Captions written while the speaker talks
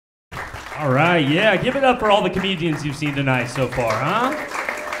All right, yeah, give it up for all the comedians you've seen tonight so far, huh?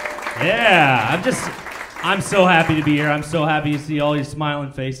 Yeah, I'm so happy to be here. I'm so happy to see all your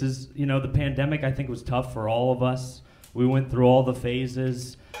smiling faces. You know, the pandemic, I think, was tough for all of us. We went through all the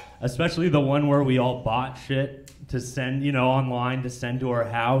phases, especially the one where we all bought shit to send, online to send to our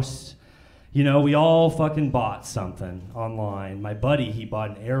house. You know, we all fucking bought something online. My buddy, he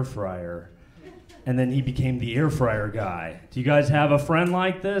bought an air fryer, and then he became the air fryer guy. Do you guys have a friend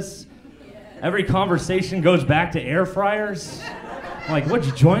like this? Every conversation goes back to air fryers. I'm like, what'd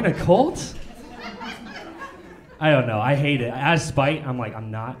you join a cult? I don't know. I hate it. As spite, I'm like,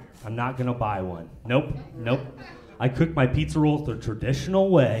 I'm not gonna buy one. Nope. I cook my pizza rolls the traditional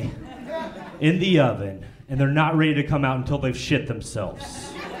way in the oven, and they're not ready to come out until they've shit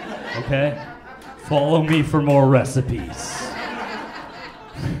themselves. Okay? Follow me for more recipes.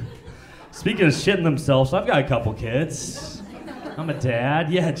 Speaking of shitting themselves, I've got a couple kids. I'm a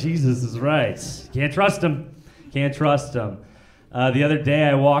dad. Yeah, Jesus is right. Can't trust him. The other day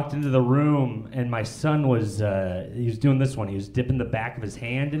I walked into the room and my son was doing this one. He was dipping the back of his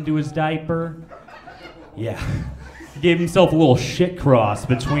hand into his diaper. Yeah. He gave himself a little shit cross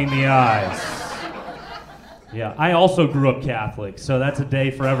between the eyes. Yeah, I also grew up Catholic, so that's a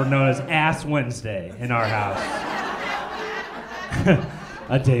day forever known as Ass Wednesday in our house.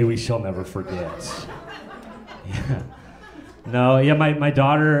 A day we shall never forget. Yeah. No, yeah, my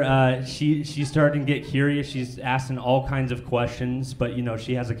daughter, she's starting to get curious. She's asking all kinds of questions, but,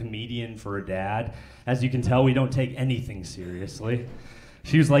 she has a comedian for a dad. As you can tell, we don't take anything seriously.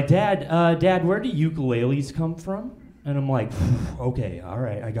 She was like, Dad, where do ukuleles come from? And I'm like, okay, all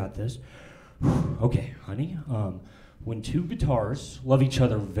right, I got this. Okay, honey, when two guitars love each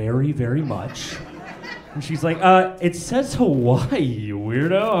other very, very much. And she's like, it says Hawaii, you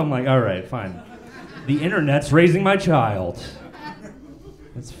weirdo. I'm like, all right, fine. The internet's raising my child.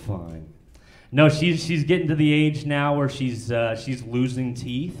 That's fine. No, she's getting to the age now where she's losing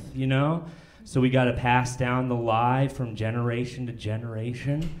teeth, So we got to pass down the lie from generation to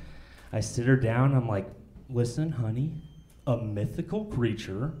generation. I sit her down. I'm like, listen, honey, a mythical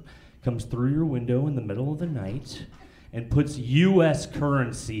creature comes through your window in the middle of the night and puts U.S.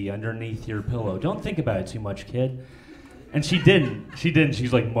 currency underneath your pillow. Don't think about it too much, kid. And she didn't.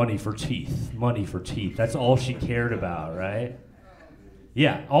 She's like, money for teeth. That's all she cared about, right?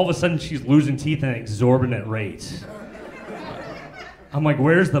 Yeah, all of a sudden she's losing teeth at an exorbitant rate. I'm like,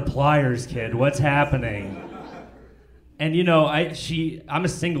 where's the pliers, kid? What's happening? And I'm a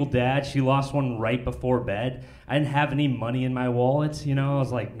single dad. She lost one right before bed. I didn't have any money in my wallet, I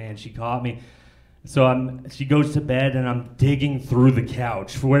was like, man, she caught me. So she goes to bed and I'm digging through the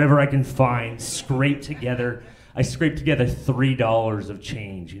couch for whatever I can find, I scraped together $3 of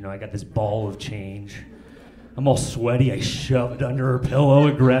change. I got this ball of change. I'm all sweaty. I shove it under her pillow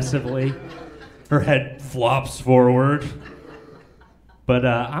aggressively. Her head flops forward. But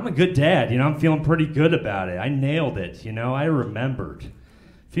I'm a good dad. I'm feeling pretty good about it. I nailed it. I remembered.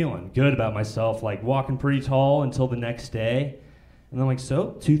 Feeling good about myself, like walking pretty tall until the next day. And I'm like,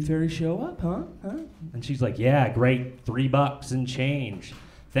 so, Tooth Fairy show up, huh? And she's like, yeah, great, $3 and change.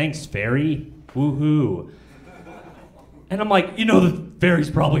 Thanks, fairy. Woohoo. And I'm like, the fairy's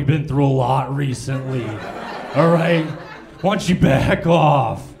probably been through a lot recently. All right? Why don't you back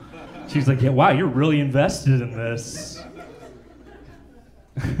off? She's like, yeah, wow, you're really invested in this.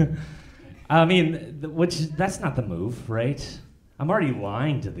 I mean, that's not the move, right? I'm already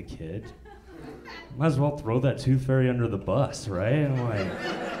lying to the kid. Might as well throw that Tooth Fairy under the bus, right? I'm like,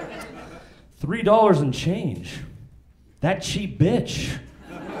 $3 and change. That cheap bitch.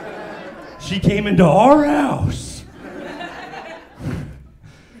 She came into our house.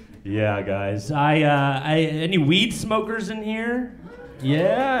 Yeah, guys. Any weed smokers in here?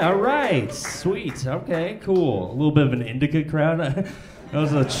 Yeah, all right. Sweet. Okay, cool. A little bit of an indica crowd. That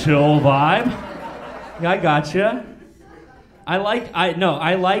was a chill vibe. Yeah, I gotcha. I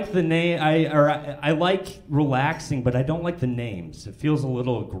like the name. I like relaxing, but I don't like the names. It feels a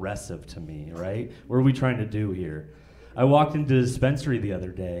little aggressive to me, right? What are we trying to do here? I walked into the dispensary the other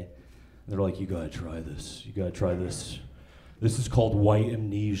day. And they're like, you gotta try this. This is called white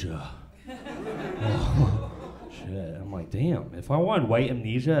amnesia. Oh, shit. I'm like, damn, if I wanted white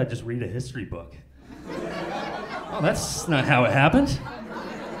amnesia, I'd just read a history book. Oh, that's not how it happened.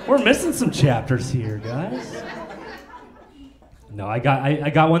 We're missing some chapters here, guys. No, I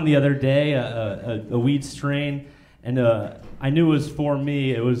got one the other day, a weed strain, and I knew it was for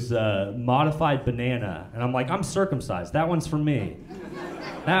me. It was modified banana, and I'm like, I'm circumcised. That one's for me.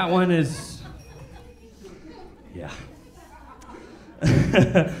 That one is, yeah.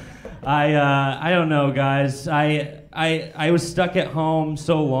 I don't know, guys. I I was stuck at home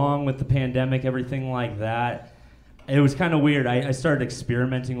so long with the pandemic, everything like that. It was kind of weird. I started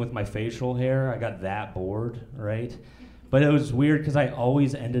experimenting with my facial hair. I got that bored, right? But it was weird because I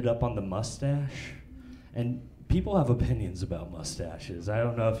always ended up on the mustache. And people have opinions about mustaches. I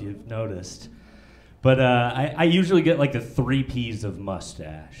don't know if you've noticed. But I usually get like the 3 Ps of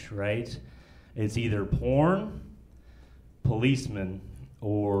mustache, right? It's either porn, policeman,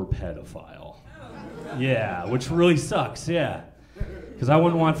 or pedophile. Yeah, which really sucks, yeah. Because I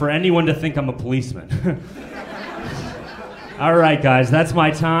wouldn't want for anyone to think I'm a policeman. All right, guys, that's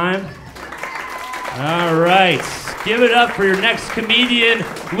my time. All right, give it up for your next comedian,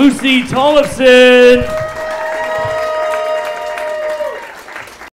 Lucy Tollefson.